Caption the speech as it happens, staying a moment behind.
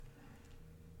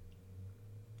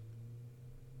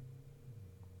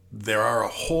There are a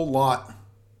whole lot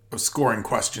of scoring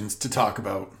questions to talk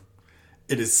about.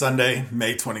 It is Sunday,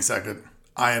 May 22nd.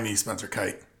 I am E. Spencer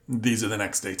Kite. These are the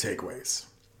next day takeaways.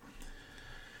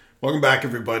 Welcome back,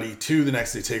 everybody, to the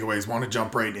next day takeaways. Want to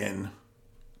jump right in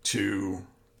to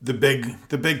the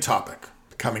big topic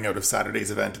coming out of Saturday's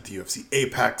event at the UFC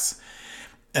Apex,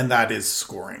 and that is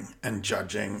scoring and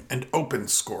judging and open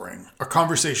scoring. A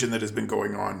conversation that has been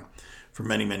going on for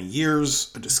many, many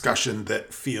years, a discussion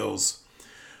that feels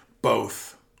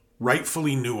both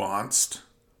rightfully nuanced,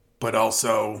 but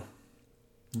also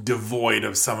devoid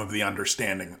of some of the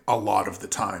understanding a lot of the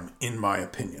time, in my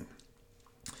opinion.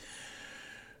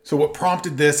 So what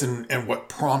prompted this and what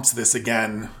prompts this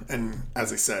again, and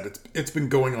as I said, it's been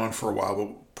going on for a while, but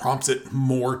what prompts it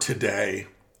more today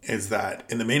is that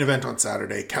in the main event on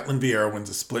Saturday, Ketlen Vieira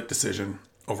wins a split decision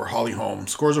over Holly Holm.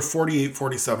 Scores are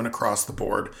 48-47 across the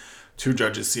board. Two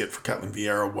judges see it for Ketlen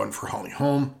Vieira, one for Holly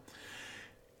Holm.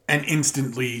 And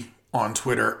instantly on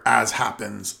Twitter, as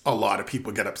happens, a lot of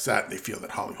people get upset. They feel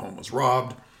that Holly Holm was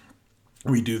robbed.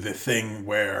 We do the thing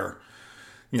where,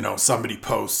 somebody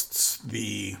posts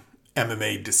the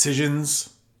MMA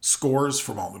decisions scores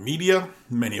from all the media,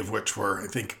 many of which were, I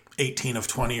think, 18 of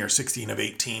 20 or 16 of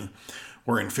 18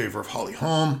 were in favor of Holly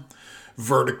Holm.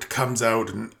 Verdict comes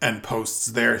out and posts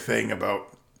their thing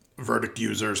about Verdict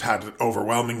users had it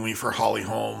overwhelmingly for Holly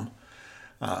Holm.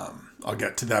 I'll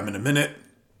get to them in a minute.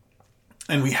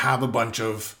 And we have a bunch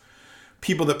of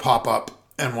people that pop up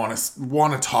and want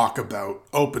to talk about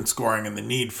open scoring and the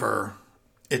need for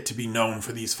it to be known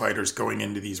for these fighters going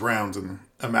into these rounds. And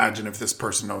imagine if this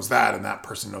person knows that and that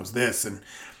person knows this, and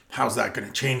how's that going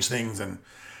to change things? And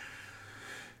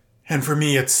for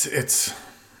me, it's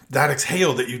that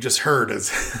exhale that you just heard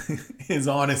is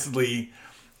honestly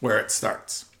where it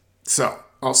starts. So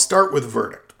I'll start with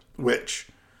Verdict, which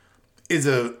is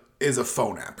a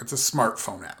phone app. It's a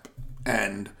smartphone app.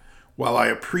 And while I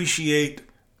appreciate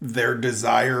their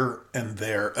desire and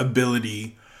their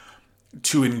ability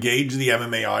to engage the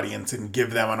MMA audience and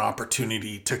give them an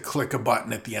opportunity to click a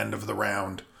button at the end of the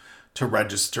round to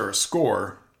register a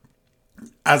score,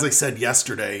 as I said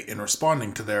yesterday in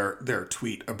responding to their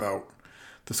tweet about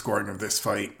the scoring of this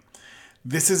fight,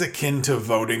 this is akin to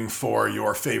voting for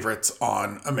your favorites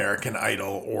on American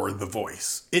Idol or The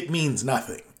Voice. It means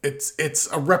nothing. It's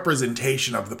a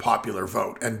representation of the popular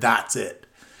vote, and that's it.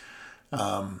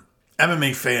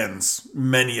 MMA fans,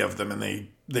 many of them, and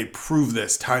they prove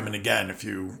this time and again if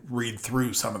you read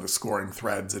through some of the scoring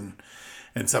threads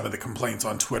and some of the complaints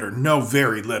on Twitter, know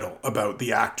very little about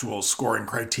the actual scoring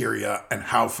criteria and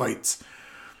how fights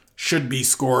should be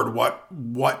scored,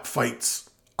 what fights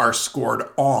are scored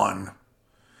on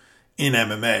in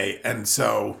MMA. And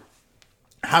so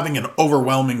having an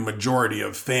overwhelming majority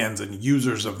of fans and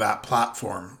users of that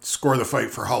platform score the fight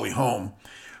for Holly Holm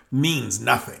means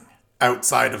nothing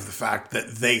outside of the fact that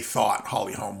they thought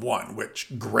Holly Holm won,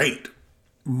 which, great.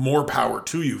 More power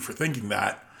to you for thinking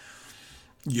that.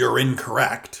 You're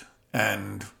incorrect.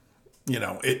 And,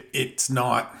 it's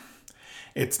not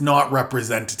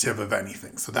representative of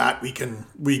anything. So that we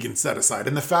can set aside.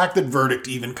 And the fact that Verdict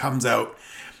even comes out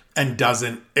and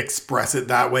doesn't express it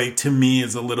that way, to me,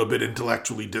 is a little bit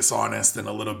intellectually dishonest and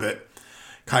a little bit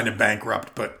kind of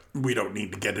bankrupt, but we don't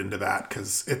need to get into that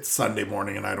because it's Sunday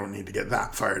morning and I don't need to get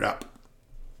that fired up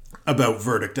about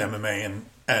Verdict MMA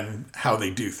and how they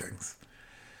do things.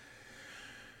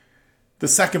 The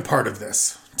second part of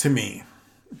this, to me,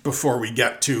 before we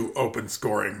get to open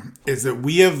scoring, is that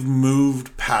we have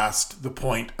moved past the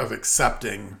point of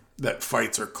accepting that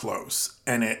fights are close,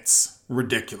 and it's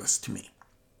ridiculous to me.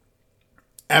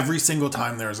 Every single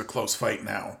time there is a close fight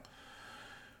now,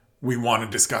 we want to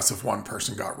discuss if one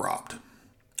person got robbed.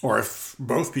 Or if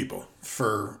both people,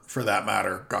 for that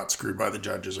matter, got screwed by the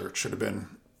judges, or it should have been,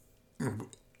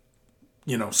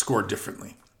 scored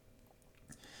differently.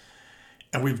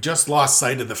 And we've just lost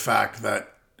sight of the fact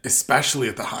that, especially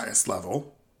at the highest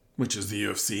level, which is the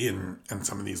UFC and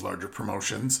some of these larger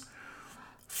promotions,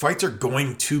 fights are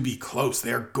going to be close.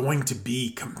 They are going to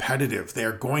be competitive. They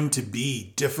are going to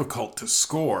be difficult to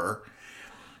score.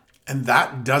 And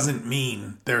that doesn't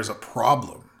mean there's a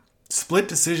problem. Split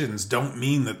decisions don't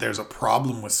mean that there's a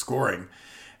problem with scoring.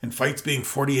 And fights being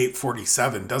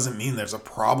 48-47 doesn't mean there's a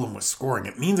problem with scoring.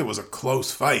 It means it was a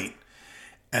close fight.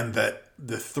 And that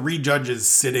the three judges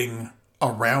sitting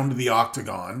around the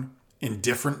octagon in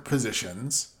different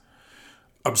positions,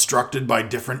 obstructed by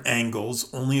different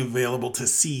angles, only available to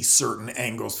see certain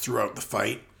angles throughout the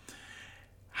fight,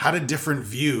 had a different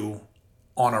view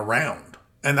on a round.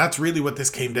 And that's really what this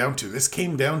came down to. This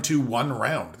came down to one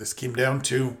round. This came down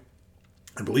to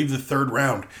I believe the third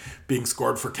round being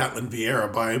scored for Ketlin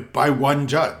Vieira by one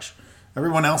judge.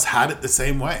 Everyone else had it the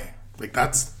same way. Like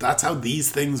that's how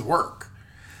these things work.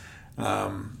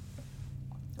 And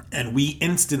we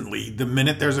instantly, the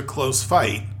minute there's a close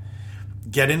fight,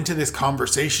 get into this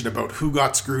conversation about who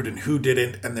got screwed and who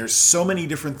didn't. And there's so many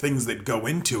different things that go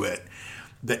into it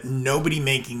that nobody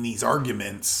making these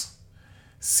arguments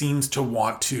seems to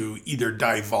want to either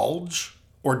divulge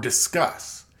or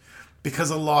discuss.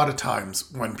 Because a lot of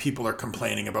times when people are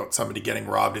complaining about somebody getting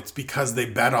robbed, it's because they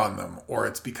bet on them, or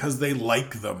it's because they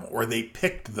like them, or they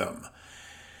picked them.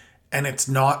 And it's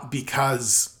not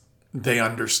because they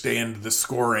understand the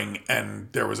scoring and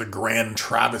there was a grand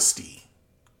travesty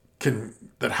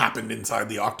that happened inside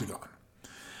the octagon.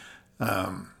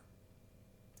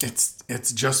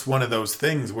 It's just one of those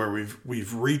things where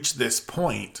we've reached this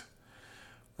point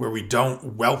where we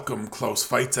don't welcome close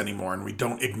fights anymore, and we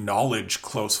don't acknowledge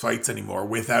close fights anymore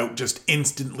without just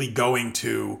instantly going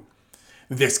to,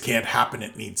 this can't happen,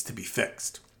 it needs to be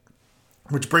fixed.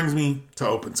 Which brings me to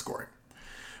open scoring,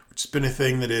 which has been a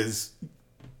thing that is,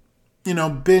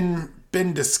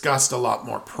 been discussed a lot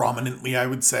more prominently, I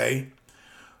would say,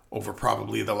 over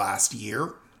probably the last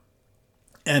year.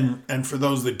 And for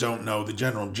those that don't know, the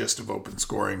general gist of open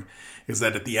scoring is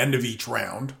that at the end of each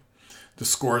round, the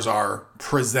scores are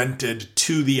presented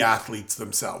to the athletes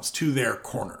themselves, to their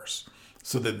corners,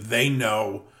 so that they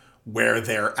know where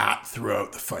they're at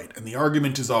throughout the fight. And the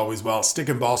argument is always, well, stick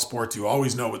and ball sports, you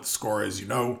always know what the score is, you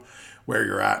know where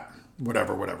you're at,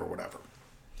 whatever.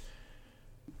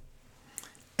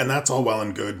 And that's all well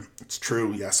and good. It's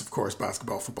true, yes, of course,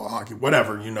 basketball, football, hockey,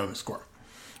 whatever, you know the score.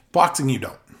 Boxing, you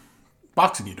don't.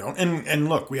 And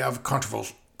look, we have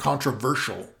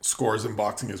controversial scores in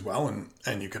boxing as well,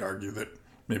 and you could argue that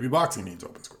maybe boxing needs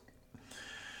open scoring.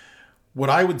 What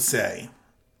I would say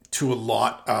to a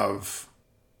lot of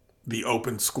the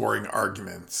open scoring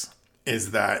arguments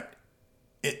is that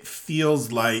it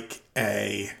feels like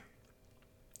a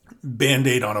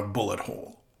Band-Aid on a bullet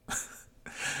hole.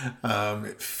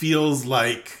 It feels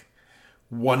like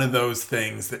one of those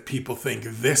things that people think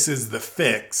this is the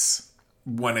fix,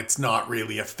 when it's not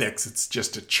really a fix, it's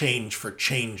just a change for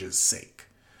change's sake.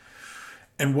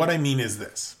 And what I mean is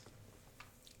this.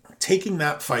 Taking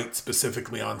that fight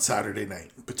specifically on Saturday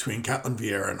night between Ketlin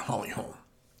Vieira and Holly Holm.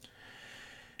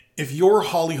 If you're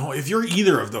Holly Holm, if you're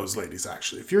either of those ladies,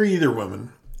 actually, if you're either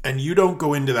woman, and you don't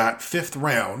go into that fifth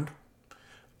round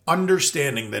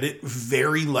understanding that it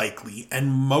very likely,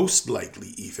 and most likely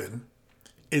even,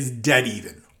 is dead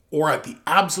even, or at the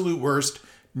absolute worst,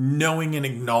 knowing and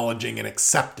acknowledging and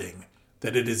accepting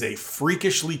that it is a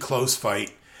freakishly close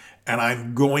fight and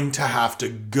I'm going to have to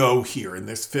go here in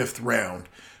this fifth round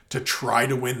to try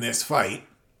to win this fight,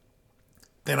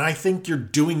 then I think you're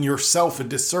doing yourself a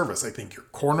disservice. I think your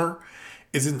corner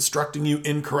is instructing you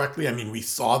incorrectly. I mean, we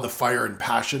saw the fire and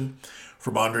passion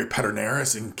from Andre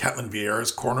Pederneiras in Ketlin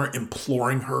Vieira's corner,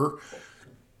 imploring her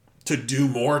to do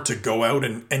more, to go out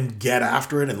and get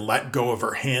after it and let go of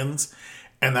her hands.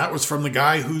 And that was from the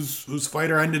guy whose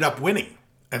fighter ended up winning.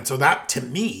 And so that, to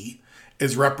me,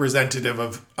 is representative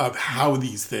of how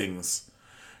these things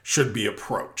should be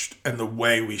approached and the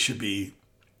way we should be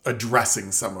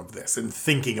addressing some of this and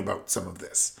thinking about some of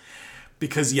this.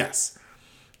 Because, yes,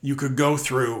 you could go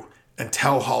through and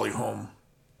tell Holly Holm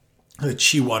that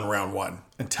she won round one,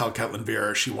 and tell Ketlin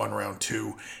Vieira she won round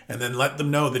two, and then let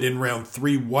them know that in round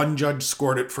three, one judge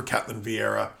scored it for Ketlin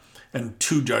Vieira, and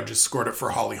two judges scored it for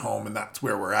Holly Holm, and that's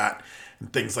where we're at,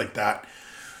 and things like that.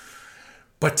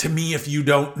 But to me, if you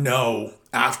don't know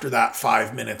after that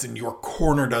 5 minutes, and your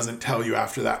corner doesn't tell you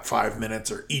after that 5 minutes,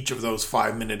 or each of those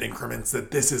 5 minute increments, that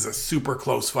this is a super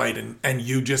close fight, and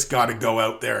you just got to go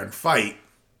out there and fight,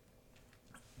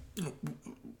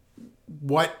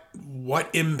 what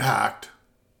impact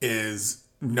is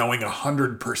knowing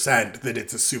 100% that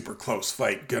it's a super close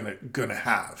fight gonna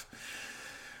have?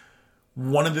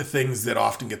 One of the things that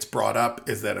often gets brought up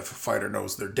is that if a fighter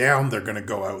knows they're down, they're going to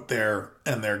go out there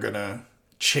and they're going to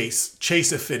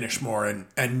chase a finish more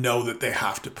and know that they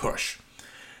have to push.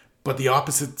 But the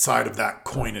opposite side of that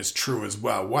coin is true as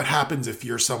well. What happens if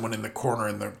you're someone in the corner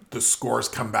and the scores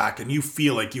come back and you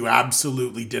feel like you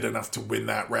absolutely did enough to win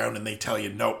that round and they tell you,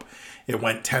 nope, it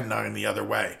went 10-9 the other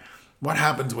way? What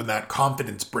happens when that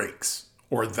confidence breaks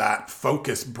or that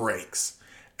focus breaks?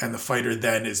 And the fighter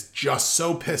then is just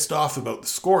so pissed off about the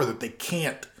score that they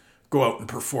can't go out and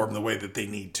perform the way that they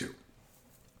need to.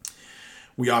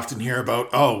 We often hear about,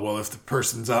 oh, well, if the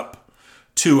person's up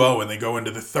 2-0 and they go into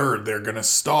the third, they're going to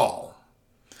stall.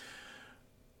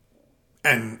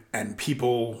 And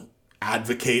people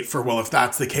advocate for, well, if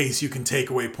that's the case, you can take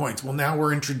away points. Well, now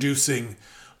we're introducing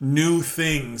new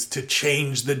things to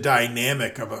change the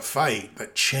dynamic of a fight,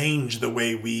 that change the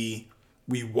way we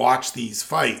watch these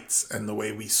fights and the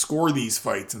way we score these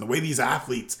fights and the way these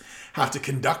athletes have to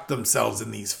conduct themselves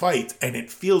in these fights. And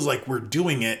it feels like we're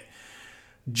doing it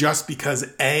just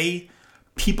because a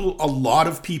lot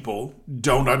of people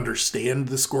don't understand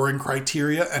the scoring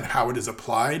criteria and how it is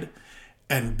applied,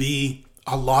 and b,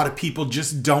 a lot of people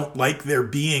just don't like there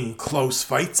being close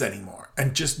fights anymore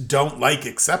and just don't like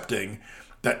accepting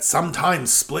that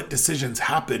sometimes split decisions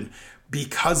happen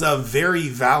because of very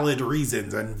valid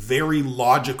reasons and very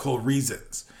logical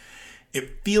reasons.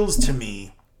 It feels to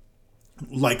me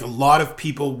like a lot of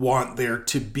people want there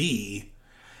to be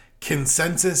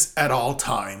consensus at all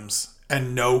times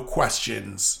and no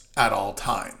questions at all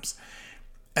times.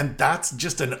 And that's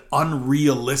just an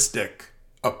unrealistic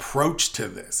approach to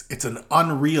this. It's an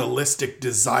unrealistic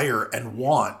desire and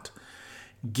want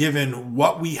given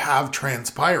what we have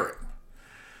transpiring.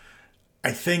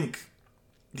 I think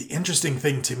the interesting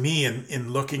thing to me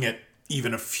in looking at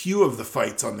even a few of the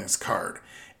fights on this card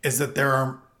is that there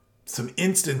are some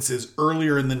instances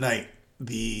earlier in the night,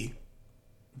 the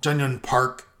Jun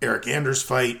Park Eric Anders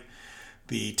fight,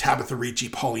 the Tabitha Ricci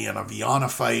Polyana Viana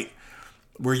fight,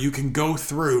 where you can go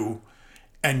through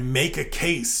and make a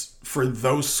case for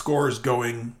those scores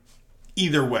going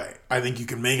either way. I think you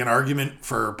can make an argument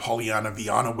for Polyana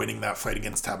Viana winning that fight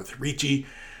against Tabitha Ricci.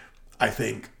 I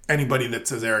think anybody that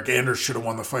says Eric Anders should have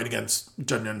won the fight against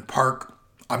Jun Park,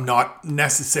 I'm not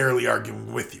necessarily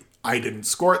arguing with you. I didn't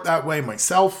score it that way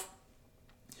myself.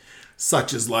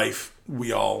 Such is life.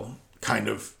 We all kind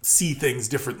of see things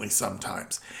differently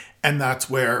sometimes. And that's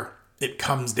where it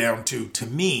comes down to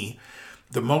me,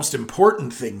 the most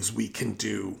important things we can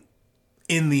do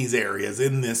in these areas,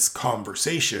 in this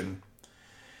conversation,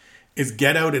 is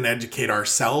get out and educate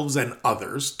ourselves and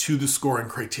others to the scoring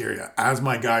criteria. As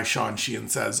my guy Sean Sheehan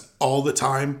says all the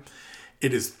time,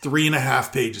 it is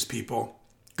 3.5 pages, people.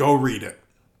 Go read it.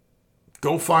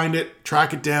 Go find it,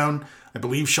 track it down. I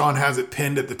believe Sean has it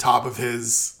pinned at the top of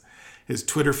his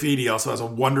Twitter feed. He also has a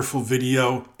wonderful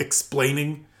video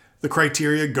explaining the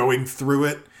criteria, going through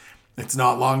it. It's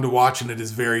not long to watch, and it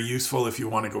is very useful if you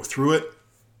want to go through it.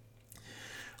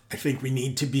 I think we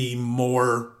need to be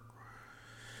more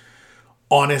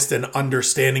honest and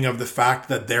understanding of the fact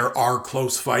that there are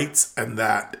close fights and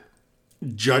that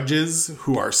judges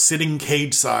who are sitting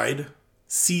cage side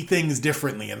see things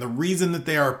differently. And the reason that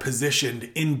they are positioned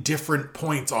in different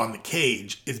points on the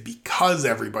cage is because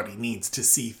everybody needs to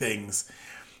see things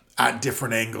at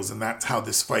different angles, and that's how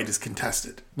this fight is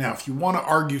contested. Now, if you want to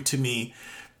argue to me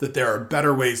that there are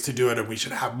better ways to do it and we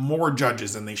should have more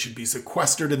judges and they should be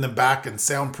sequestered in the back and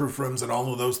soundproof rooms and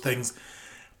all of those things,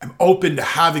 I'm open to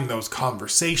having those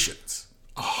conversations.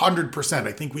 100%.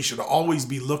 I think we should always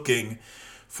be looking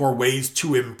for ways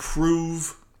to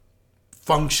improve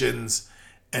functions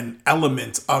and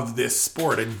elements of this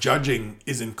sport, and judging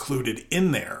is included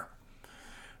in there.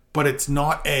 But it's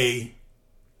not a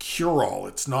cure-all.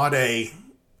 It's not a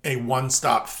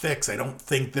one-stop fix. I don't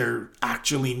think there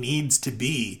actually needs to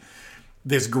be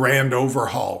this grand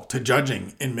overhaul to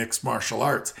judging in mixed martial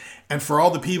arts. And for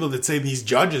all the people that say these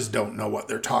judges don't know what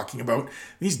they're talking about,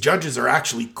 these judges are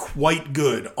actually quite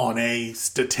good on a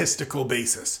statistical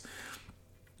basis.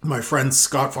 My friends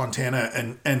Scott Fontana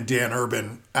and Dan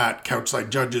Urban at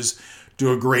Couchside Judges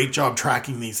do a great job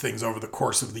tracking these things over the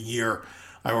course of the year.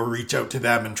 I will reach out to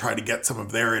them and try to get some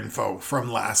of their info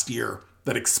from last year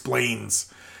that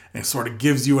explains and sort of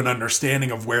gives you an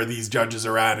understanding of where these judges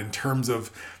are at in terms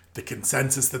of the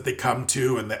consensus that they come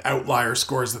to and the outlier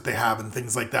scores that they have and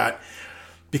things like that.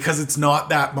 Because it's not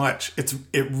that much.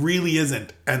 It really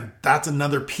isn't. And that's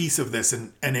another piece of this.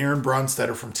 And Aaron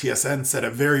Bronstetter from TSN said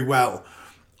it very well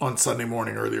on Sunday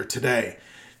morning earlier today,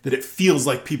 that it feels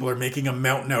like people are making a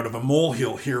mountain out of a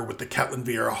molehill here with the Ketlin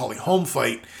Vieira Holly Holm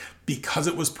fight because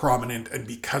it was prominent and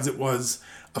because it was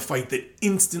a fight that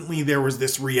instantly there was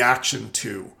this reaction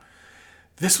to.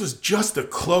 This was just a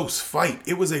close fight.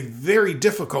 It was a very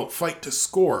difficult fight to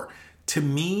score. To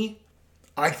me,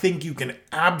 I think you can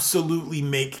absolutely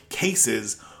make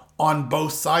cases on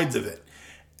both sides of it.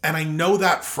 And I know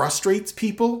that frustrates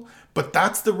people, but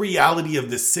that's the reality of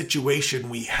the situation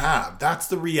we have. That's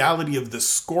the reality of the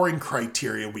scoring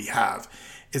criteria we have,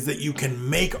 is that you can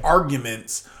make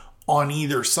arguments on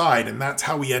either side, and that's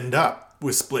how we end up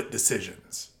with split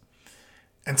decisions.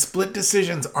 And split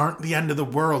decisions aren't the end of the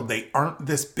world. They aren't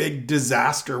this big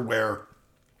disaster where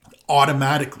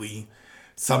automatically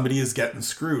somebody is getting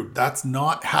screwed. That's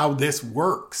not how this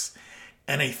works.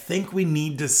 And I think we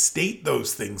need to state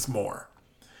those things more.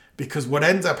 Because what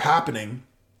ends up happening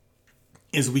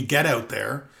is we get out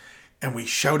there and we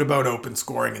shout about open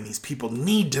scoring, and these people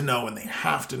need to know and they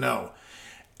have to know.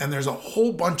 And there's a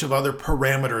whole bunch of other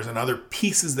parameters and other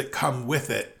pieces that come with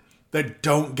it that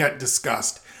don't get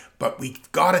discussed, but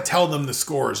we've got to tell them the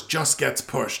scores, just gets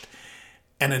pushed.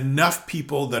 And enough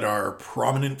people that are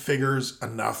prominent figures,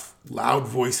 enough loud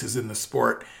voices in the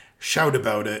sport shout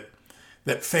about it,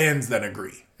 that fans then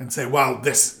agree and say, well,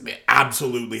 this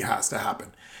absolutely has to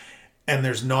happen. And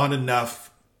there's not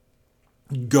enough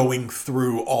going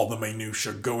through all the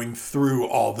minutiae, going through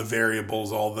all the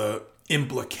variables, all the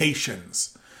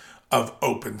implications of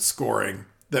open scoring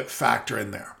that factor in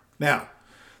there. Now,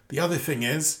 the other thing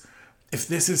is, if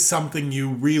this is something you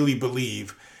really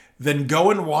believe, then go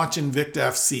and watch Invicta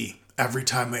FC every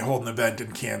time they hold an event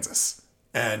in Kansas.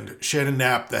 And Shannon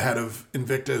Knapp, the head of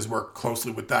Invicta, has worked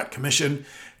closely with that commission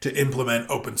to implement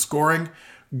open scoring.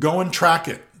 Go and track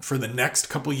it for the next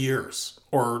couple years,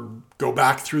 or go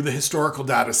back through the historical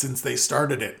data since they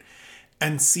started it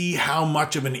and see how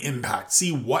much of an impact,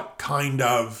 see what kind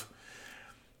of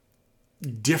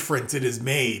difference it has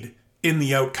made in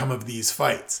the outcome of these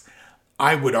fights.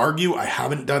 I would argue, I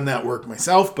haven't done that work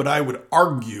myself, but I would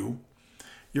argue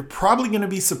you're probably going to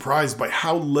be surprised by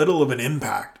how little of an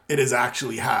impact it has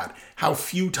actually had. How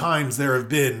few times there have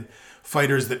been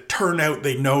fighters that turn out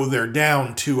they know they're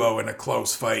down 2-0 in a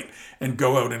close fight and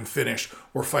go out and finish,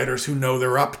 or fighters who know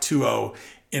they're up 2-0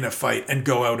 in a fight and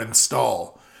go out and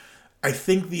stall. I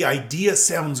think the idea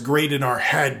sounds great in our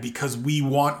head because we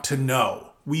want to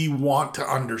know. We want to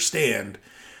understand.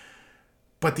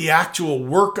 But the actual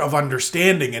work of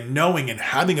understanding and knowing and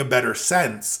having a better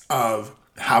sense of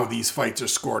how these fights are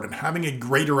scored and having a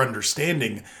greater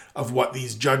understanding of what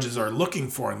these judges are looking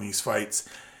for in these fights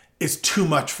is too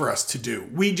much for us to do.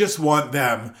 We just want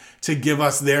them to give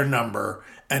us their number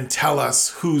and tell us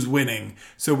who's winning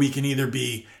so we can either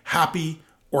be happy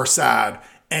or sad,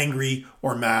 angry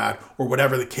or mad, or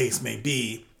whatever the case may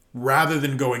be, rather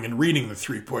than going and reading the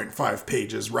 3.5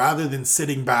 pages, rather than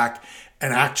sitting back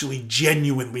and actually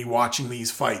genuinely watching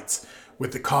these fights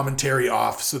with the commentary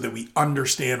off so that we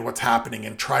understand what's happening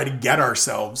and try to get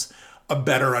ourselves a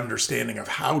better understanding of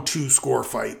how to score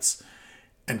fights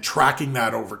and tracking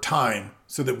that over time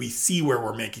so that we see where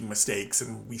we're making mistakes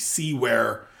and we see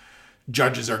where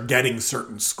judges are getting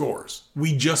certain scores.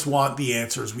 We just want the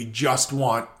answers. We just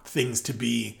want things to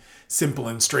be simple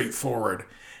and straightforward.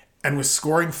 And with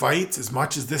scoring fights, as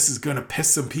much as this is going to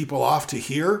piss some people off to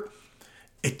hear,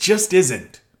 it just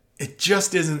isn't. It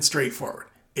just isn't straightforward.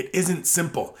 It isn't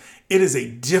simple. It is a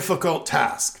difficult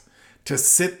task to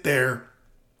sit there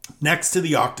next to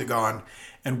the octagon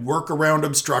and work around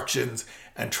obstructions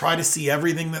and try to see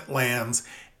everything that lands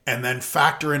and then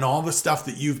factor in all the stuff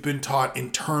that you've been taught in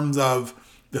terms of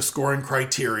the scoring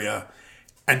criteria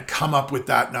and come up with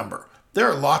that number. There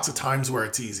are lots of times where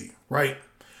it's easy, right?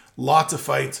 Lots of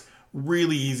fights,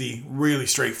 really easy, really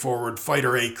straightforward.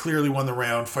 Fighter A clearly won the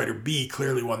round. Fighter B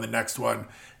clearly won the next one.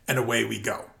 And away we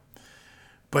go.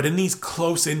 But in these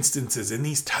close instances, in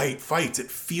these tight fights,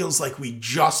 it feels like we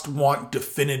just want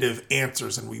definitive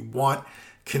answers and we want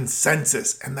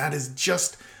consensus. And that is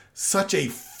just such a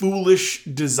foolish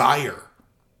desire,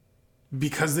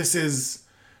 because this is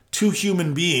two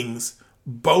human beings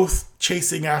both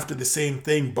chasing after the same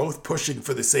thing, both pushing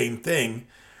for the same thing.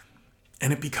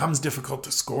 And it becomes difficult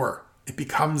to score. It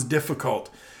becomes difficult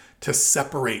to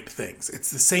separate things.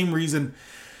 It's the same reason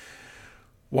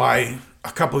why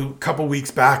a couple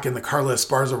weeks back in the Carla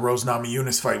Esparza-Rose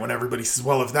Namajunas fight, when everybody says,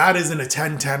 well, if that isn't a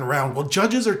 10-10 round, well,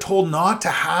 judges are told not to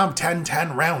have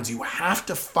 10-10 rounds. You have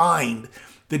to find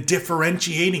the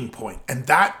differentiating point. And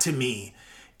that, to me,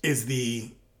 is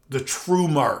the true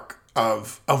mark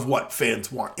of what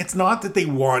fans want. It's not that they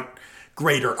want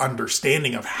greater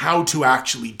understanding of how to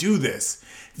actually do this.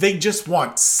 They just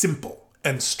want simple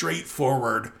and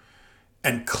straightforward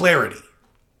and clarity.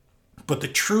 But the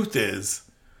truth is,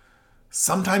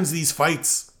 sometimes these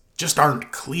fights just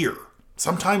aren't clear.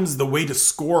 Sometimes the way to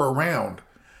score a round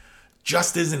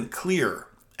just isn't clear.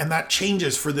 And that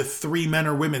changes for the three men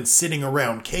or women sitting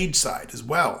around cage side as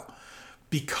well,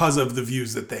 because of the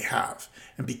views that they have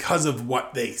and because of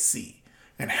what they see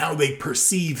and how they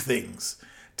perceive things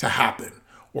to happen,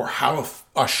 or how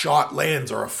a shot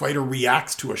lands or a fighter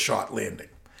reacts to a shot landing.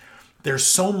 There's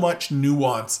so much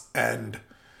nuance and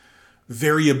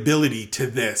variability to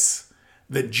this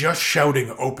that just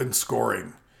shouting open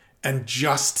scoring and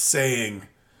just saying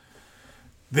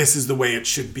this is the way it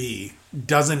should be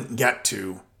doesn't get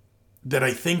to. That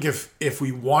I think if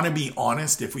we want to be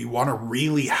honest, if we want to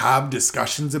really have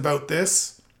discussions about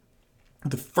this,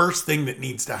 the first thing that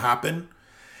needs to happen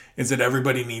is that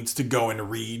everybody needs to go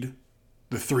and read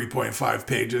the 3.5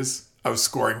 pages of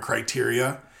scoring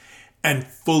criteria and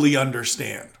fully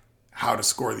understand how to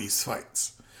score these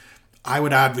fights. I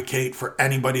would advocate for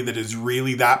anybody that is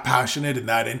really that passionate and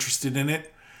that interested in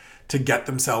it to get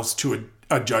themselves to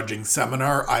a judging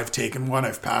seminar. I've taken one.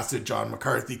 I've passed it. John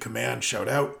McCarthy, command, shout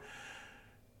out.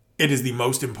 It is the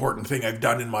most important thing I've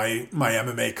done in my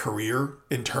MMA career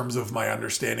in terms of my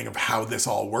understanding of how this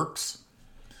all works.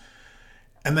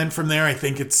 And then from there, I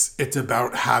think it's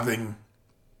about having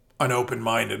an open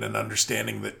mind and an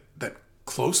understanding that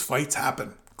close fights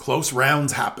happen. Close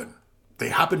rounds happen. They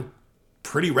happen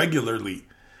pretty regularly,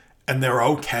 and they're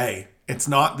okay. It's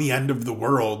not the end of the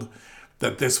world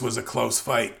that this was a close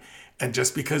fight. And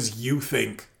just because you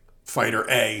think fighter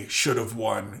A should have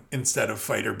won instead of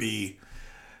fighter B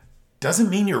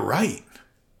doesn't mean you're right.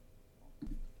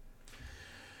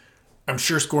 I'm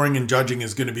sure scoring and judging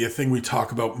is going to be a thing we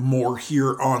talk about more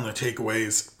here on the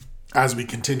takeaways as we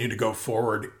continue to go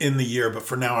forward in the year. But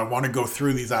for now, I want to go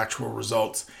through these actual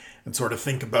results and sort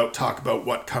of talk about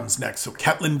what comes next. So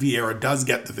Ketlen Vieira does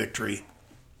get the victory.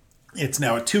 It's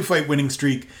now a 2-fight winning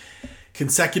streak,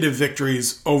 consecutive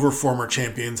victories over former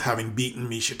champions, having beaten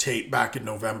Miesha Tate back in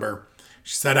November.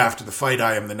 She said after the fight,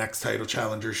 "I am the next title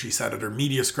challenger." She said at her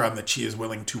media scrum that she is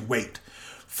willing to wait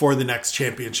for the next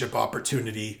championship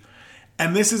opportunity.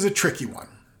 And this is a tricky one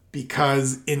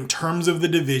because in terms of the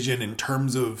division, in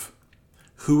terms of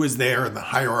who is there in the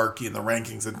hierarchy and the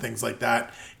rankings and things like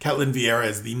that, Ketlen Vieira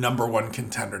is the number one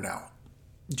contender now.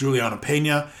 Juliana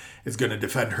Pena is going to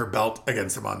defend her belt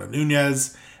against Amanda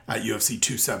Nunes at UFC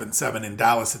 277 in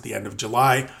Dallas at the end of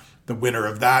July. The winner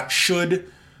of that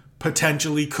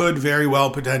could very well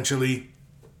potentially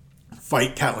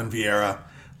fight Ketlen Vieira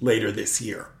later this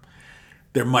year.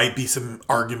 There might be some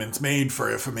arguments made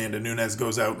for if Amanda Nunes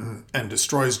goes out and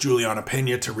destroys Juliana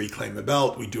Pena to reclaim the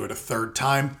belt. We do it a third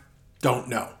time. Don't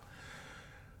know.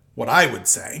 What I would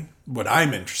say, what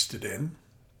I'm interested in,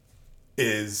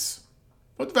 is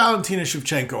what's Valentina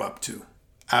Shevchenko up to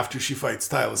after she fights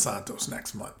Taila Santos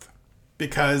next month?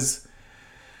 Because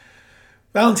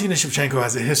Valentina Shevchenko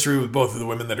has a history with both of the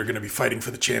women that are going to be fighting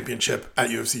for the championship at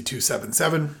UFC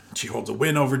 277. She holds a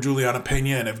win over Juliana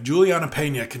Pena, and if Juliana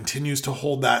Pena continues to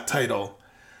hold that title,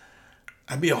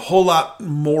 I'd be a whole lot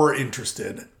more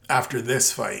interested after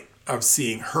this fight of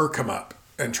seeing her come up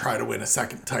and try to win a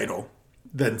second title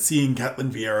than seeing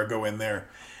Ketlen Vieira go in there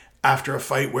after a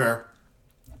fight where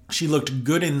she looked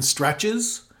good in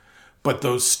stretches, but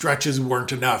those stretches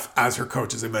weren't enough, as her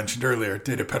coach, as I mentioned earlier,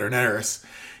 Data Pederneiras,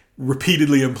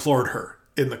 repeatedly implored her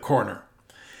in the corner.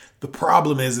 The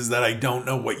problem is that I don't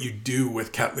know what you do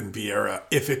with Ketlen Vieira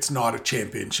if it's not a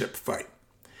championship fight.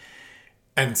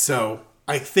 And so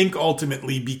I think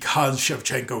ultimately because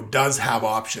Shevchenko does have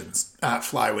options at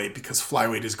flyweight, because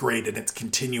flyweight is great and it's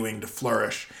continuing to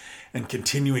flourish and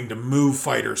continuing to move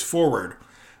fighters forward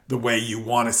the way you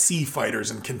want to see fighters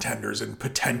and contenders and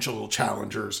potential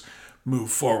challengers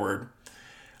move forward,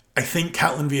 I think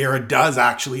Ketlen Vieira does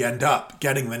actually end up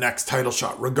getting the next title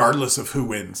shot, regardless of who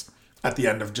wins at the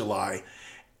end of July.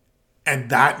 And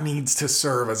that needs to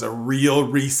serve as a real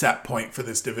reset point for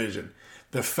this division.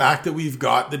 The fact that we've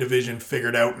got the division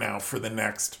figured out now for the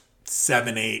next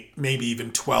 7, 8, maybe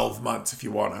even 12 months, if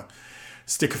you want to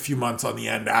stick a few months on the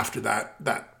end after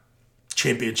that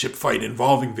championship fight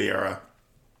involving Vieira.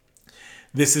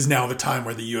 This is now the time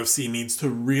where the UFC needs to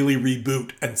really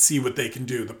reboot and see what they can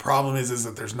do. The problem is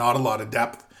that there's not a lot of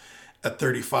depth at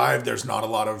 35. There's not a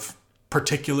lot of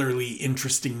particularly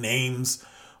interesting names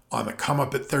on the come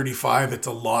up at 35. It's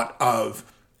a lot of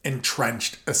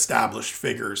entrenched, established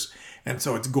figures. And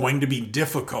so it's going to be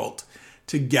difficult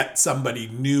to get somebody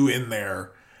new in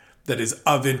there that is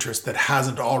of interest that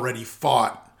hasn't already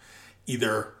fought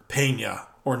either Pena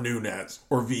or Nunes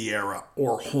or Vieira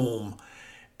or Holm,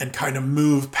 and kind of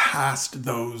move past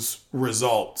those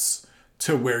results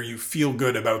to where you feel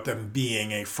good about them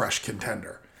being a fresh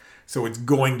contender. So it's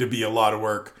going to be a lot of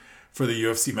work for the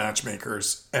UFC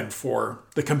matchmakers and for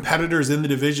the competitors in the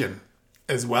division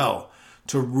as well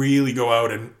to really go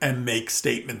out and make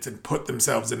statements and put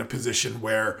themselves in a position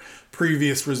where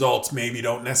previous results maybe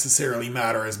don't necessarily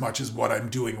matter as much as what I'm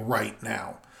doing right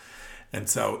now. And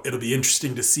so it'll be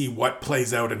interesting to see what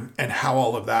plays out and how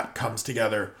all of that comes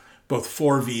together, both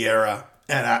for Vieira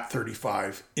and at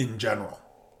 35 in general.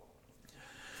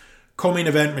 Co-main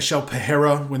event, Michel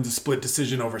Pereira wins a split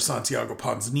decision over Santiago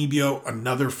Ponzinibbio,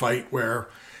 another fight where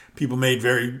people made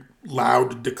very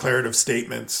loud declarative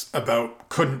statements about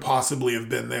couldn't possibly have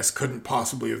been this, couldn't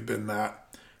possibly have been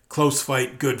that. Close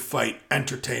fight, good fight,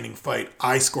 entertaining fight.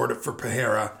 I scored it for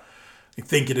Pereira. I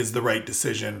think it is the right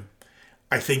decision.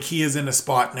 I think he is in a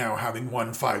spot now, having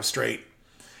won 5 straight,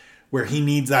 where he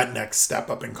needs that next step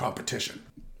up in competition.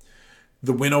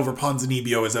 The win over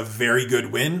Ponzinibbio is a very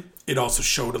good win. It also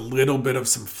showed a little bit of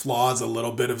some flaws, a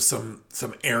little bit of some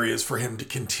areas for him to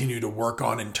continue to work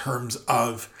on in terms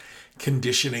of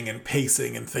conditioning and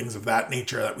pacing and things of that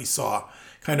nature that we saw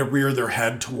kind of rear their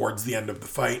head towards the end of the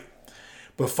fight.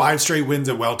 But 5 straight wins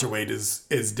at welterweight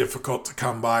is difficult to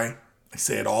come by. I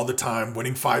say it all the time.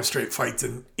 Winning 5 straight fights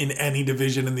in any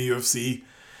division in the UFC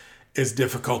is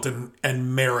difficult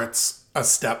and merits a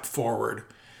step forward.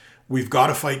 We've got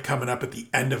a fight coming up at the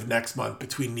end of next month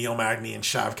between Neil Magny and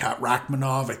Shavkat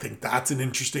Rakhmonov. I think that's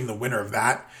the winner of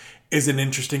that is an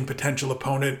interesting potential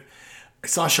opponent. I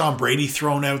saw Sean Brady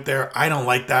thrown out there. I don't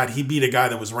like that. He beat a guy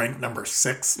that was ranked number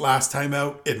 6 last time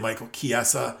out in Michael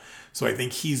Chiesa. So I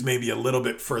think he's maybe a little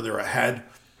bit further ahead.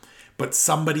 But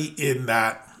somebody in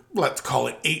that, let's call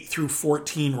it 8 through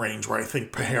 14 range, where I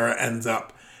think Pereira ends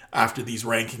up after these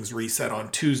rankings reset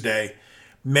on Tuesday,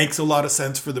 makes a lot of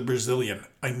sense for the Brazilian.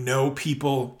 I know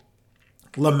people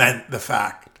lament the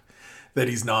fact that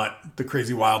he's not the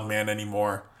crazy wild man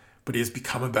anymore, but he has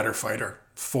become a better fighter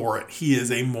for it. He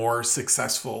is a more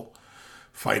successful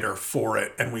fighter for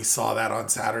it, and we saw that on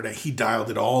Saturday. He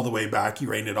dialed it all the way back. He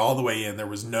reined it all the way in.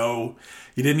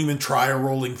 He didn't even try a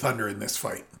rolling thunder in this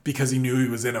fight because he knew he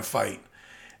was in a fight.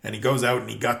 And he goes out and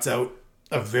he guts out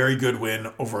a very good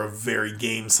win over a very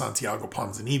game Santiago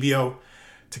Ponzinibbio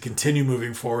to continue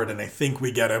moving forward, and I think we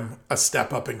get him a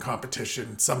step up in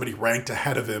competition, somebody ranked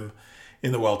ahead of him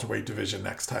in the welterweight division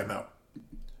next time out.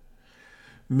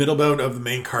 Middle bout of the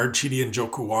main card, Chidi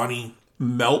Njokuani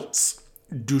melts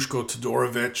Duško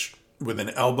Todorovic with an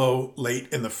elbow late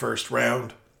in the first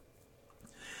round.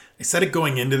 I said it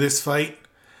going into this fight.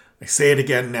 I say it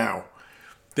again now.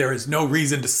 There is no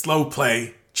reason to slow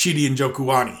play Chidi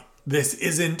Njokuani. This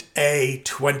isn't a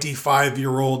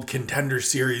 25-year-old Contender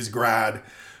Series grad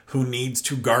who needs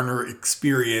to garner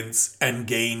experience and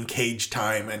gain cage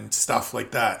time and stuff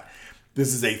like that.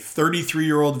 This is a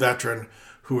 33-year-old veteran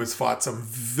who has fought some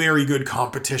very good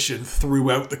competition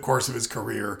throughout the course of his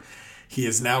career. He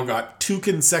has now got 2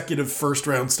 consecutive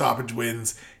first-round stoppage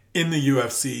wins in the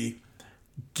UFC.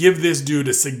 Give this dude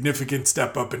a significant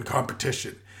step up in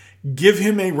competition. Give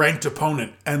him a ranked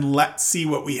opponent and let's see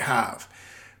what we have.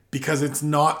 Because it's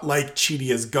not like Chidi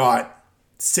has got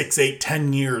 6, 8,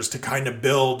 10 years to kind of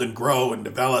build and grow and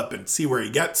develop and see where he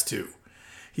gets to.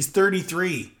 He's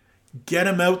 33. Get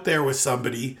him out there with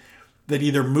somebody that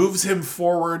either moves him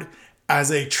forward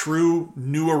as a true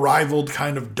new arrival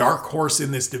kind of dark horse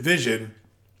in this division,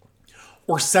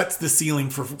 or sets the ceiling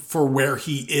for where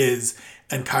he is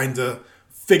and kind of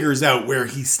figures out where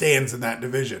he stands in that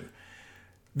division.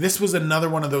 This was another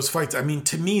one of those fights. I mean,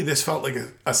 to me, this felt like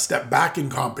a step back in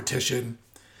competition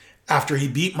after he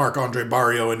beat Marc-Andre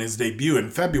Barrio in his debut in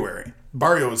February.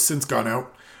 Barrio has since gone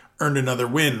out, earned another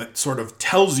win that sort of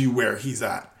tells you where he's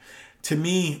at. To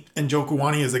me,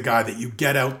 Njokuani is a guy that you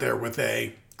get out there with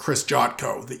a Chris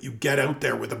Jotko, that you get out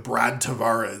there with a Brad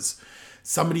Tavares,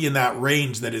 somebody in that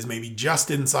range that is maybe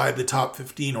just inside the top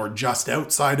 15 or just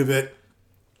outside of it,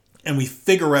 and we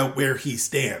figure out where he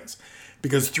stands.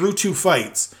 Because through 2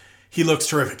 fights, he looks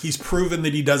terrific. He's proven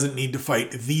that he doesn't need to fight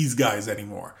these guys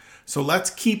anymore. So let's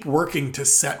keep working to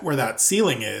set where that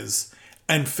ceiling is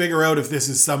and figure out if this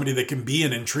is somebody that can be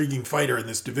an intriguing fighter in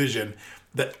this division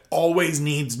that always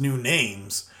needs new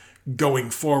names going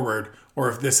forward, or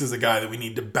if this is a guy that we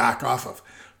need to back off of.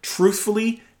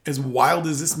 Truthfully, as wild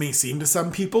as this may seem to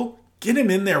some people, get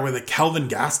him in there with a Kelvin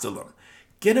Gastelum.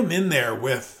 Get him in there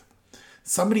with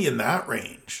somebody in that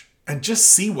range and just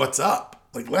see what's up.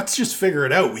 Like, let's just figure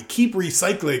it out. We keep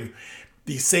recycling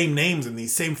these same names and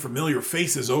these same familiar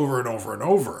faces over and over and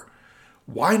over.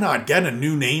 Why not get a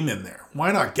new name in there?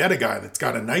 Why not get a guy that's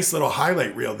got a nice little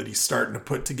highlight reel that he's starting to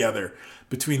put together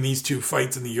between these 2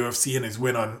 fights in the UFC and his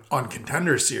win on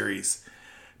Contender Series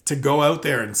to go out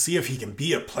there and see if he can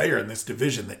be a player in this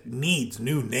division that needs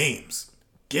new names?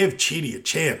 Give Chidi a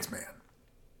chance, man.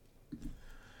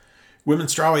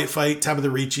 Women's strawweight fight, Tabitha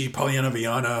Ricci, Polyana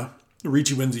Viana.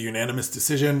 Ricci wins a unanimous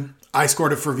decision. I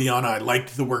scored it for Viana. I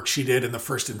liked the work she did in the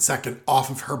first and second off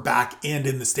of her back and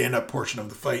in the stand-up portion of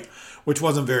the fight, which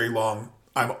wasn't very long.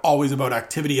 I'm always about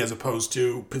activity as opposed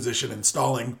to position and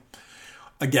stalling.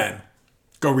 Again,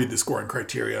 go read the scoring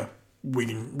criteria. We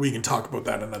can talk about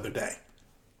that another day.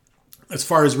 As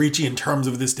far as Ricci in terms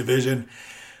of this division,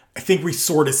 I think we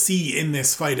sort of see in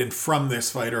this fight and from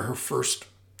this fight, or her first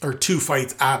or 2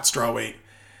 fights at strawweight,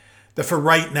 that for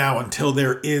right now, until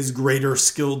there is greater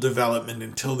skill development,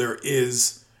 until there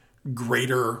is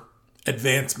greater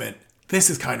advancement, this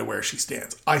is kind of where she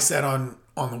stands. I said on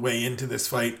the way into this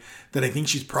fight that I think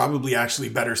she's probably actually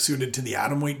better suited to the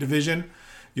atomweight division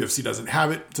UFC doesn't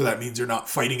have it, so that means you're not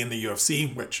fighting in the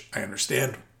UFC, which I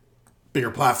understand.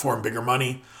 Bigger platform, bigger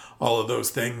money, all of those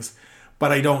things.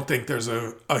 But I don't think there's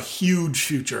a huge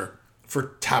future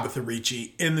for Tabitha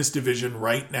Ricci in this division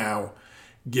right now,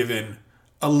 given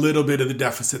a little bit of the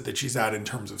deficit that she's at in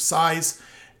terms of size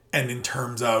and in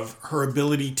terms of her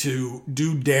ability to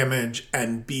do damage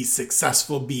and be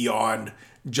successful beyond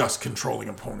just controlling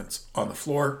opponents on the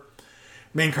floor.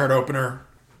 Main card opener,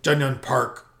 Jun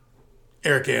Park,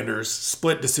 Eric Anders,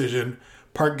 split decision.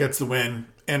 Park gets the win.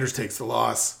 Anders takes the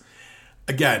loss.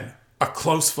 Again, a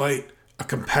close fight, a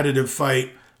competitive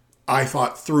fight. I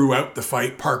thought throughout the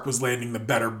fight, Park was landing the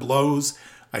better blows.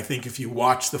 I think if you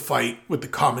watch the fight with the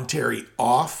commentary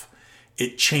off,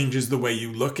 it changes the way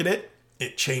you look at it.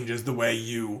 It changes the way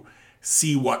you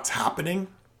see what's happening.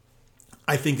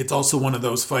 I think it's also one of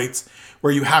those fights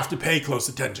where you have to pay close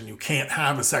attention. You can't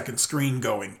have a second screen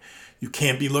going. You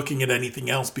can't be looking at anything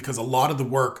else because a lot of the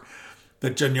work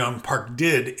that Jun Park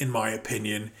did, in my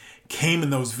opinion, came in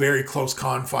those very close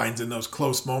confines, in those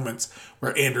close moments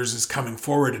where Anders is coming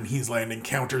forward and he's landing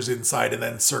counters inside and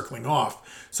then circling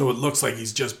off. So it looks like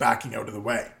he's just backing out of the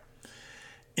way.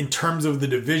 In terms of the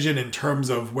division, in terms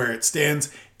of where it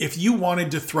stands, if you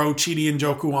wanted to throw Chidi and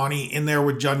Njokuani in there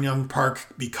with Jun Park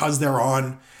because they're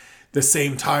on the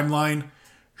same timeline,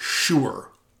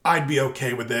 sure, I'd be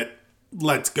okay with it.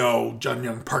 Let's go.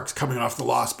 Jun Park's coming off the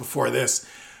loss before this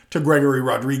to Gregory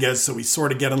Rodriguez, so we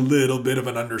sort of get a little bit of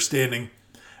an understanding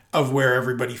of where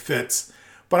everybody fits.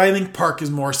 But I think Park is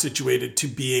more situated to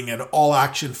being an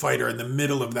all-action fighter in the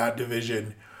middle of that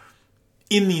division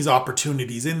in these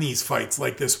opportunities, in these fights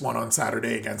like this one on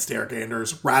Saturday against Eric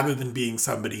Anders, rather than being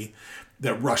somebody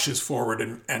that rushes forward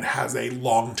and has a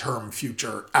long-term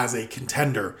future as a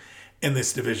contender in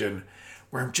this division,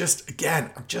 where I'm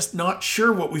just not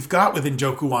sure what we've got with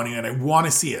Njokuani, and I want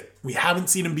to see it. We haven't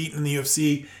seen him beaten in the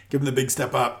UFC, give him the big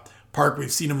step up. Park,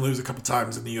 we've seen him lose a couple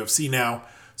times in the UFC now,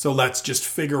 so let's just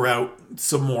figure out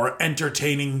some more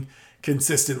entertaining,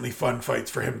 consistently fun fights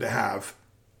for him to have.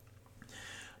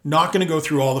 Not going to go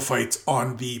through all the fights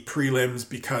on the prelims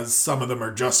because some of them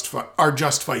are just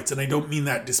fights, and I don't mean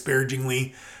that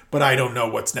disparagingly, but I don't know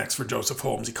what's next for Joseph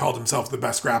Holmes. He called himself the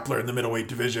best grappler in the middleweight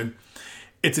division.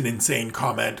 It's an insane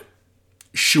comment.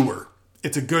 Sure.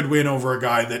 It's a good win over a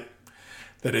guy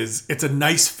it's a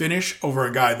nice finish over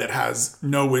a guy that has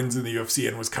no wins in the UFC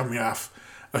and was coming off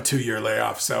a 2-year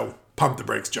layoff. So pump the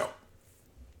brakes, Joe.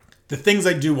 The things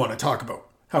I do want to talk about,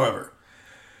 however,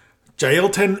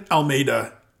 Jailton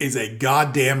Almeida is a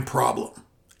goddamn problem.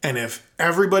 And if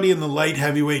everybody in the light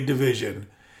heavyweight division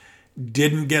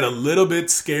didn't get a little bit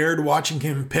scared watching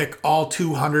him pick all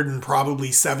 200 and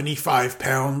probably 75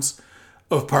 pounds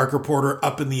of Parker Porter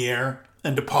up in the air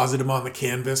and deposit him on the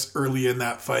canvas early in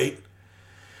that fight,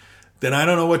 then I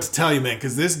don't know what to tell you, man,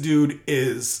 because this dude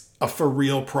is a for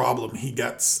real problem. He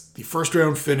gets the first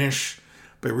round finish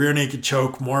by rear naked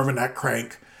choke, more of a neck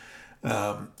crank.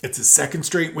 It's his second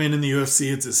straight win in the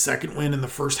UFC. It's his second win in the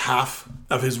first half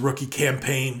of his rookie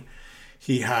campaign.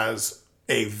 He has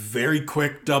a very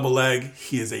quick double leg.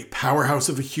 He is a powerhouse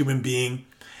of a human being.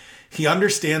 He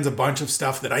understands a bunch of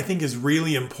stuff that I think is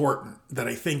really important, that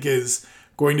I think is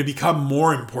going to become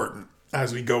more important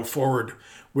as we go forward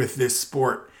with this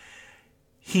sport.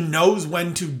 He knows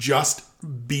when to just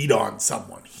beat on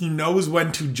someone. He knows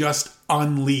when to just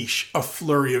unleash a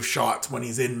flurry of shots when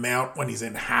he's in mount, when he's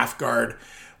in half guard,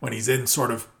 when he's in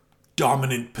sort of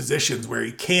dominant positions where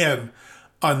he can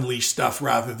unleash stuff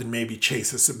rather than maybe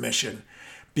chase a submission,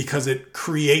 because it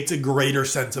creates a greater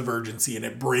sense of urgency and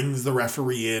it brings the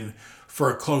referee in for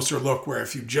a closer look, where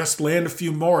if you just land a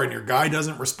few more and your guy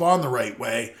doesn't respond the right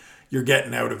way, you're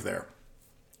getting out of there.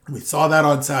 We saw that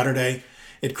on Saturday.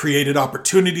 It created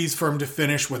opportunities for him to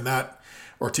finish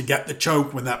or to get the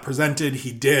choke when that presented.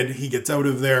 He did. He gets out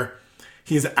of there.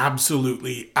 He is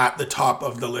absolutely at the top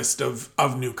of the list of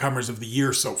newcomers of the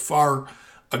year so far.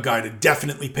 A guy to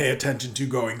definitely pay attention to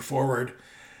going forward.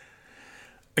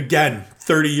 Again,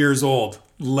 30 years old.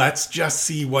 Let's just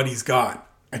see what he's got.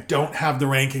 I don't have the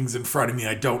rankings in front of me.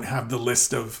 I don't have the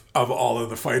list of all of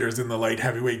the fighters in the light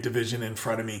heavyweight division in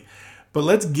front of me. But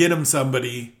let's get him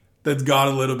somebody that's got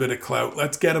a little bit of clout.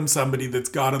 Let's get him somebody that's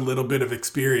got a little bit of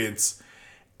experience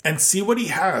and see what he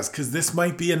has, because this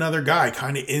might be another guy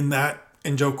kind of in that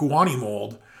Njokuani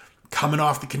mold, coming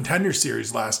off the Contender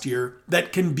Series last year,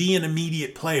 that can be an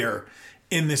immediate player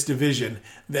in this division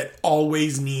that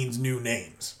always needs new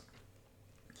names.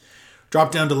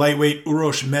 Drop down to lightweight,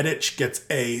 Uroš Medic gets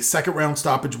a second round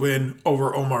stoppage win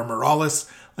over Omar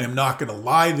Morales. I am not going to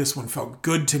lie, this one felt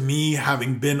good to me,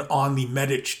 having been on the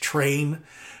Medic train,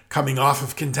 coming off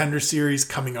of Contender Series,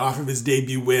 coming off of his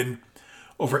debut win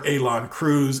over Elon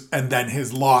Cruz, and then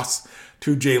his loss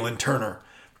to Jalen Turner.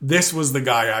 This was the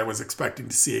guy I was expecting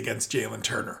to see against Jalen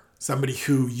Turner. Somebody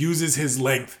who uses his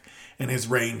length and his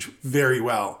range very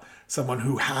well. Someone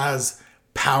who has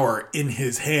power in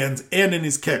his hands and in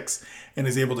his kicks and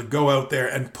is able to go out there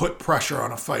and put pressure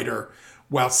on a fighter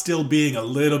while still being a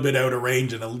little bit out of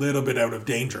range and a little bit out of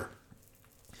danger.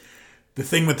 The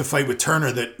thing with the fight with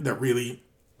Turner that really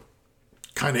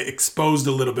kind of exposed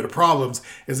a little bit of problems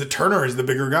is that Turner is the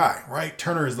bigger guy, right?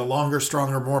 Turner is the longer,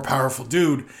 stronger, more powerful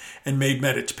dude and made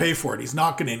Medic pay for it. He's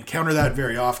not going to encounter that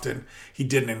very often. He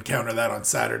didn't encounter that on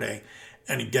Saturday,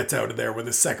 and he gets out of there with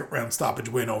a second round stoppage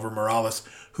win over Morales,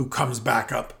 who comes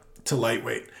back up to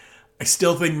lightweight. I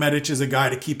still think Medic is a guy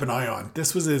to keep an eye on.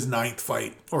 This was his 9th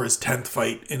fight or his 10th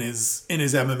fight in his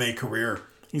MMA career.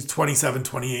 He's 27,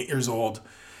 28 years old.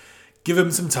 Give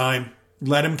him some time.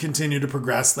 Let him continue to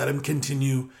progress. Let him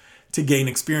continue to gain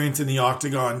experience in the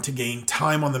octagon, to gain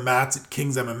time on the mats at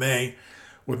King's MMA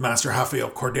with Master Rafael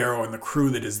Cordero and the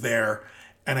crew that is there.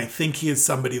 And I think he is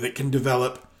somebody that can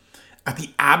develop, at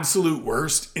the absolute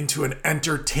worst, into an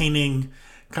entertaining,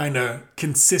 kind of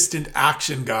consistent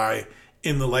action guy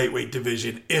in the lightweight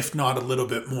division, if not a little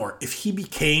bit more. If he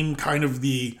became kind of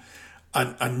a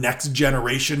next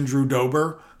generation Drew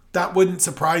Dober, that wouldn't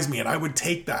surprise me, and I would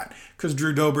take that because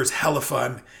Drew Dober's hella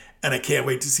fun, and I can't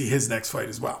wait to see his next fight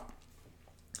as well.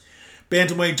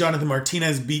 Bantamweight, Jonathan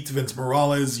Martinez beats Vince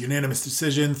Morales, unanimous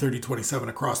decision, 30-27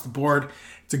 across the board.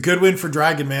 It's a good win for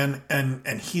Dragon, man,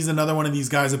 and he's another one of these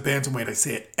guys at Bantamweight. I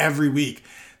say it every week.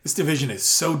 This division is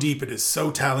so deep, it is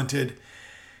so talented.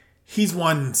 He's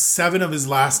won 7 of his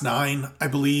last 9, I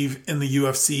believe, in the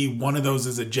UFC. One of those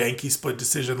is a janky split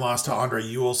decision loss to Andre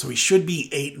Ewell, so he should be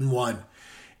 8-1.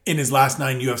 In his last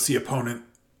 9 UFC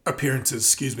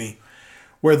appearances,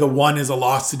 where the one is a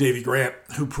loss to Davey Grant,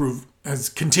 who has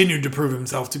continued to prove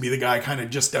himself to be the guy kind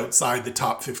of just outside the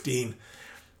top 15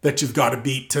 that you've got to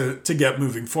beat to get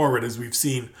moving forward, as we've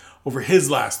seen over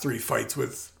his last 3 fights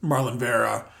with Marlon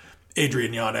Vera,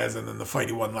 Adrian Yanez, and then the fight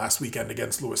he won last weekend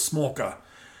against Louis Smolka.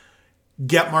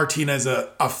 Get Martinez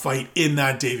a fight in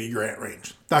that Davey Grant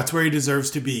range. That's where he deserves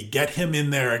to be. Get him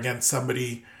in there against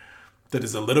somebody that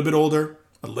is a little bit older,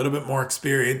 a little bit more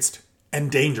experienced,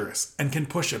 and dangerous, and can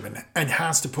push him, and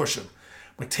has to push him.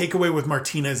 My takeaway with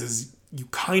Martinez is you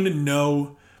kind of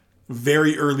know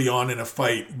very early on in a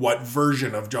fight what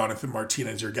version of Jonathan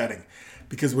Martinez you're getting.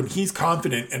 Because when he's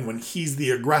confident and when he's the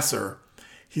aggressor,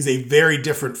 he's a very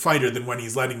different fighter than when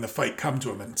he's letting the fight come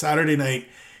to him. And Saturday night,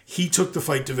 he took the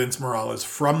fight to Vince Morales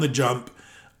from the jump,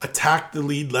 attacked the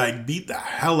lead leg, beat the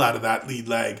hell out of that lead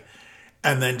leg,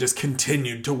 and then just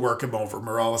continued to work him over.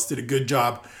 Morales did a good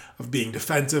job of being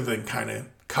defensive and kind of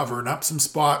covering up some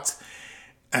spots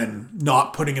and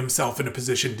not putting himself in a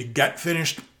position to get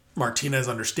finished. Martinez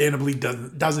understandably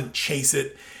doesn't chase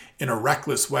it in a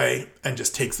reckless way and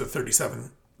just takes the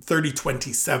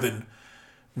 30-27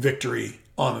 victory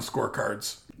on the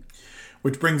scorecards.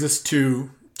 Which brings us to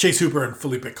Chase Hooper and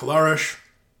Felipe Colares.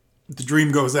 The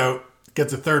dream goes out,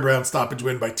 gets a 3rd round stoppage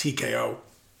win by TKO.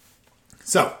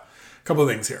 So, a couple of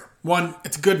things here. One,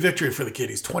 it's a good victory for the kid.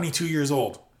 He's 22 years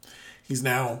old. He's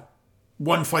now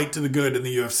 1 fight to the good in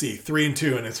the UFC,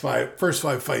 3-2 in his first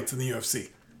 5 fights in the UFC.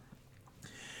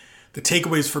 The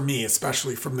takeaways for me,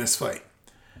 especially from this fight,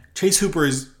 Chase Hooper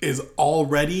is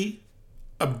already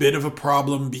a bit of a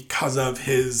problem because of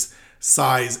his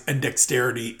size and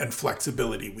dexterity and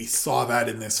flexibility. We saw that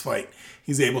in this fight.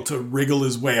 He's able to wriggle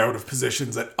his way out of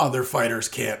positions that other fighters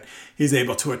can't. He's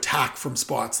able to attack from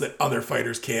spots that other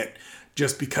fighters can't,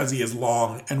 just because he is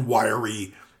long and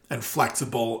wiry and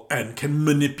flexible and can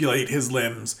manipulate his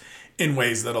limbs in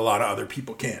ways that a lot of other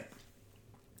people can't.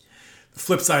 The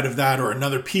flip side of that, or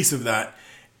another piece of that,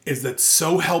 is that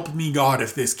so help me God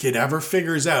if this kid ever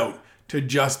figures out to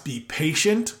just be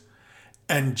patient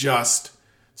and just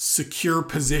secure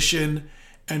position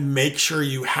and make sure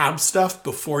you have stuff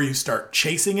before you start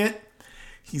chasing it,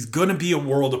 he's going to be a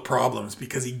world of problems,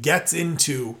 because he gets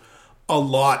into a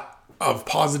lot of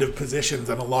positive positions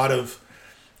and a lot of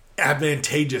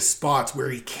advantageous spots where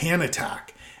he can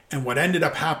attack. And what ended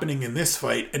up happening in this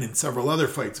fight and in several other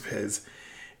fights of his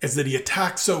is that he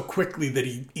attacks so quickly that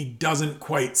he doesn't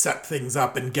quite set things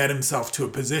up and get himself to a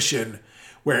position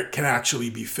where it can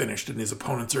actually be finished and his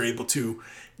opponents are able to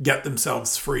get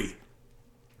themselves free.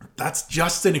 That's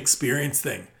just an experience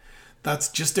thing. That's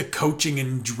just a coaching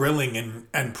and drilling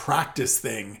and practice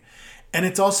thing. And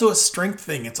it's also a strength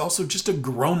thing. It's also just a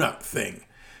grown-up thing.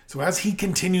 So as he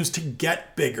continues to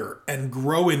get bigger and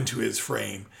grow into his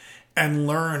frame and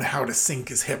learn how to sink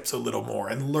his hips a little more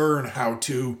and learn how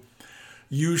to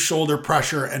use shoulder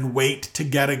pressure and weight to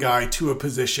get a guy to a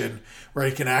position where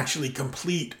he can actually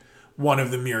complete one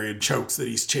of the myriad chokes that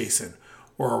he's chasing,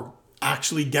 or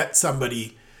actually get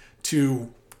somebody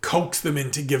to coax them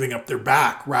into giving up their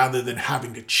back rather than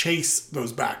having to chase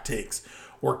those back takes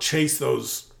or chase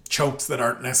those chokes that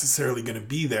aren't necessarily going to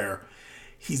be there.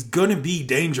 He's going to be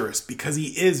dangerous because he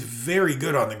is very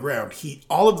good on the ground.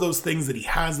 All of those things that he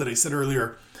has that I said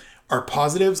earlier are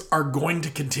positives are going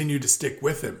to continue to stick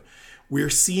with him.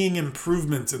 We're seeing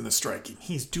improvements in the striking.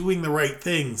 He's doing the right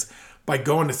things by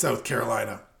going to South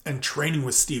Carolina and training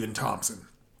with Stephen Thompson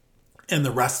and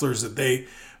the wrestlers that they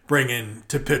bring in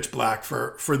to Pitch Black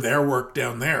for their work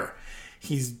down there.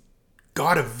 He's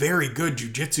got a very good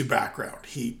jiu-jitsu background.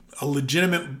 A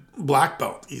legitimate black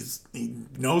belt. He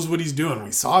knows what he's doing.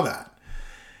 We saw that.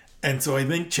 And so I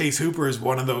think Chase Hooper is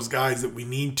one of those guys that we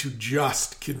need to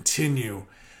just continue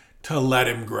to let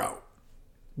him grow.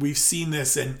 We've seen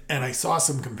this, and I saw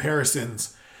some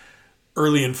comparisons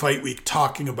early in fight week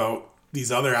talking about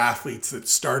these other athletes that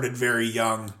started very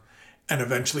young and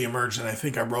eventually emerged, and I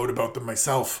think I wrote about them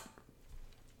myself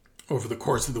over the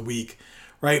course of the week,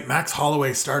 right? Max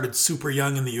Holloway started super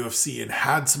young in the UFC and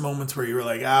had some moments where you were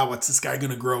like, what's this guy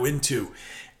going to grow into?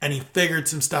 And he figured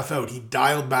some stuff out. He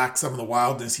dialed back some of the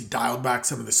wildness. He dialed back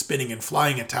some of the spinning and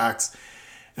flying attacks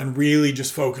and really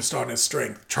just focused on his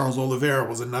strength. Charles Oliveira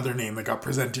was another name that got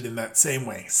presented in that same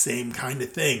way. Same kind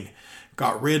of thing.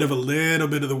 Got rid of a little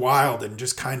bit of the wild and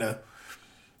just kind of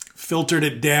filtered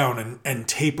it down and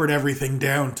tapered everything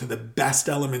down to the best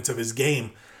elements of his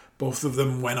game. Both of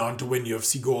them went on to win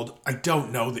UFC gold. I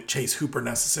don't know that Chase Hooper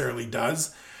necessarily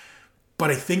does,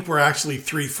 but I think we're actually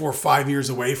 3, 4, 5 years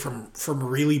away from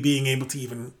really being able to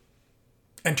even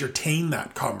entertain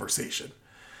that conversation.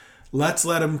 Let's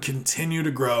let him continue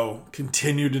to grow,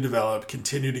 continue to develop,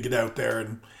 continue to get out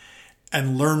there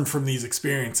and learn from these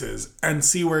experiences and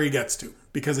see where he gets to.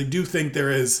 Because I do think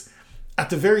there is, at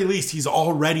the very least, he's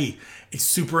already a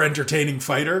super entertaining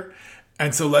fighter.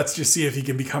 And so let's just see if he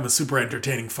can become a super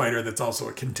entertaining fighter that's also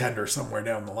a contender somewhere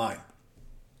down the line.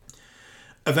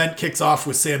 Event kicks off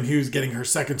with Sam Hughes getting her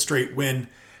second straight win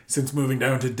since moving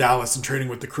down to Dallas and training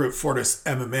with the crew at Fortis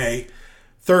MMA.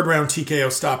 Third round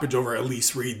TKO stoppage over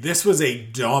Elise Reed. This was a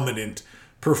dominant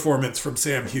performance from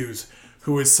Sam Hughes,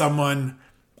 who is someone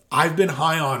I've been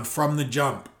high on from the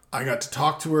jump. I got to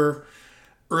talk to her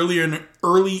early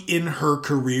in her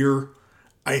career.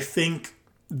 I think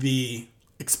the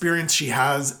experience she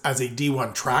has as a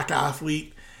D1 track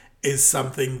athlete is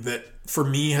something that for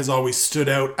me has always stood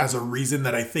out as a reason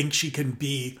that I think she can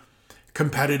be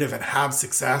competitive and have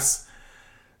success.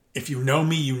 If you know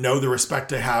me, you know the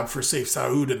respect I have for Saif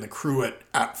Saud and the crew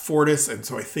at Fortis, and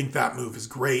so I think that move is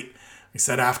great. I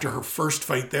said after her first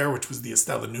fight there, which was the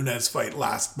Estela Nunes fight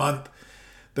last month,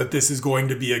 that this is going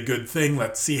to be a good thing.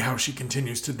 Let's see how she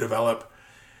continues to develop.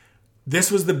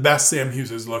 This was the best Sam Hughes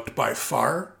has looked by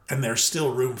far, and there's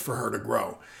still room for her to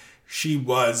grow. She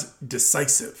was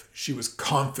decisive. She was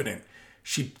confident.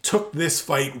 She took this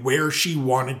fight where she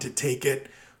wanted to take it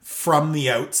from the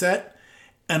outset,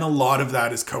 and a lot of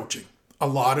that is coaching. A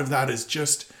lot of that is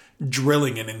just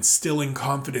drilling and instilling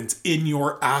confidence in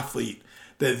your athlete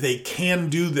that they can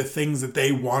do the things that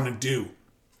they want to do.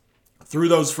 Through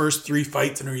those first 3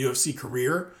 fights in her UFC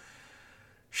career,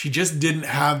 she just didn't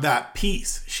have that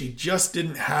piece. She just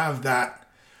didn't have that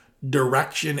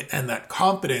direction and that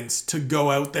confidence to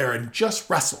go out there and just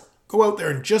wrestle. Go out there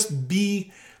and just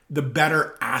be the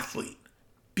better athlete.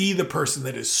 Be the person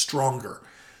that is stronger,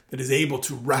 that is able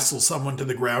to wrestle someone to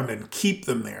the ground and keep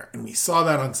them there. And we saw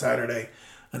that on Saturday.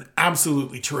 An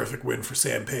absolutely terrific win for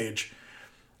Sam Page,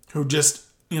 who just,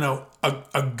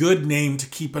 a good name to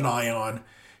keep an eye on.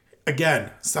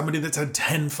 Again, somebody that's had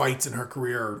 10 fights in her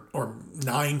career or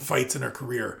 9 fights in her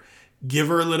career. Give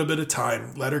her a little bit of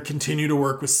time. Let her continue to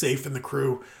work with Safe and the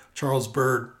crew. Charles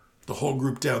Bird, the whole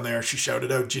group down there. She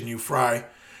shouted out Jinyu Fry.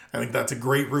 I think that's a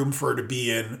great room for her to be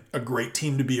in. A great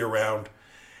team to be around.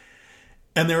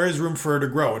 And there is room for her to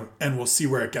grow. And we'll see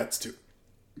where it gets to.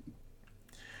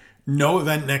 No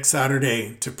event next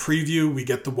Saturday to preview. We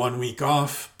get the 1 week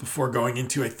off before going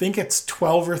into, I think it's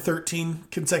 12 or 13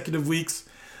 consecutive weeks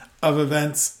of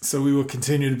events. So we will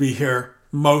continue to be here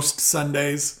most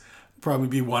Sundays. Probably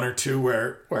be 1 or 2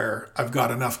 where I've got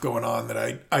enough going on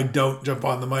that I don't jump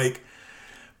on the mic.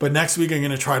 But next week I'm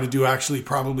going to try to do actually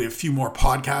probably a few more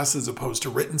podcasts as opposed to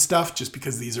written stuff, just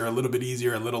because these are a little bit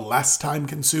easier, a little less time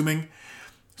consuming.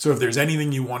 So if there's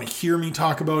anything you want to hear me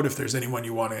talk about, if there's anyone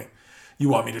you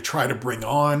want me to try to bring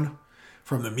on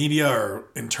from the media or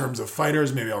in terms of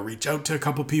fighters, maybe I'll reach out to a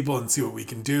couple people and see what we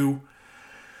can do.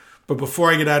 But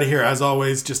before I get out of here, as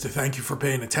always, just to thank you for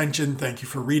paying attention. Thank you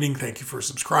for reading. Thank you for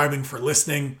subscribing, for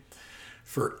listening,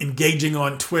 for engaging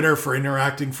on Twitter, for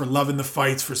interacting, for loving the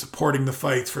fights, for supporting the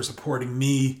fights, for supporting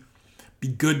me. Be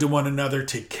good to one another.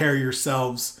 Take care of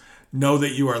yourselves. Know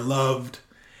that you are loved.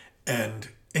 And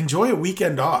enjoy a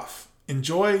weekend off.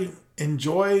 Enjoy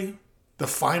the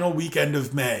final weekend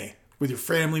of May with your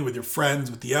family, with your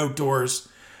friends, with the outdoors,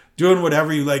 doing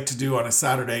whatever you like to do on a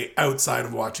Saturday outside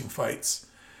of watching fights.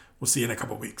 We'll see you in a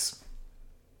couple weeks.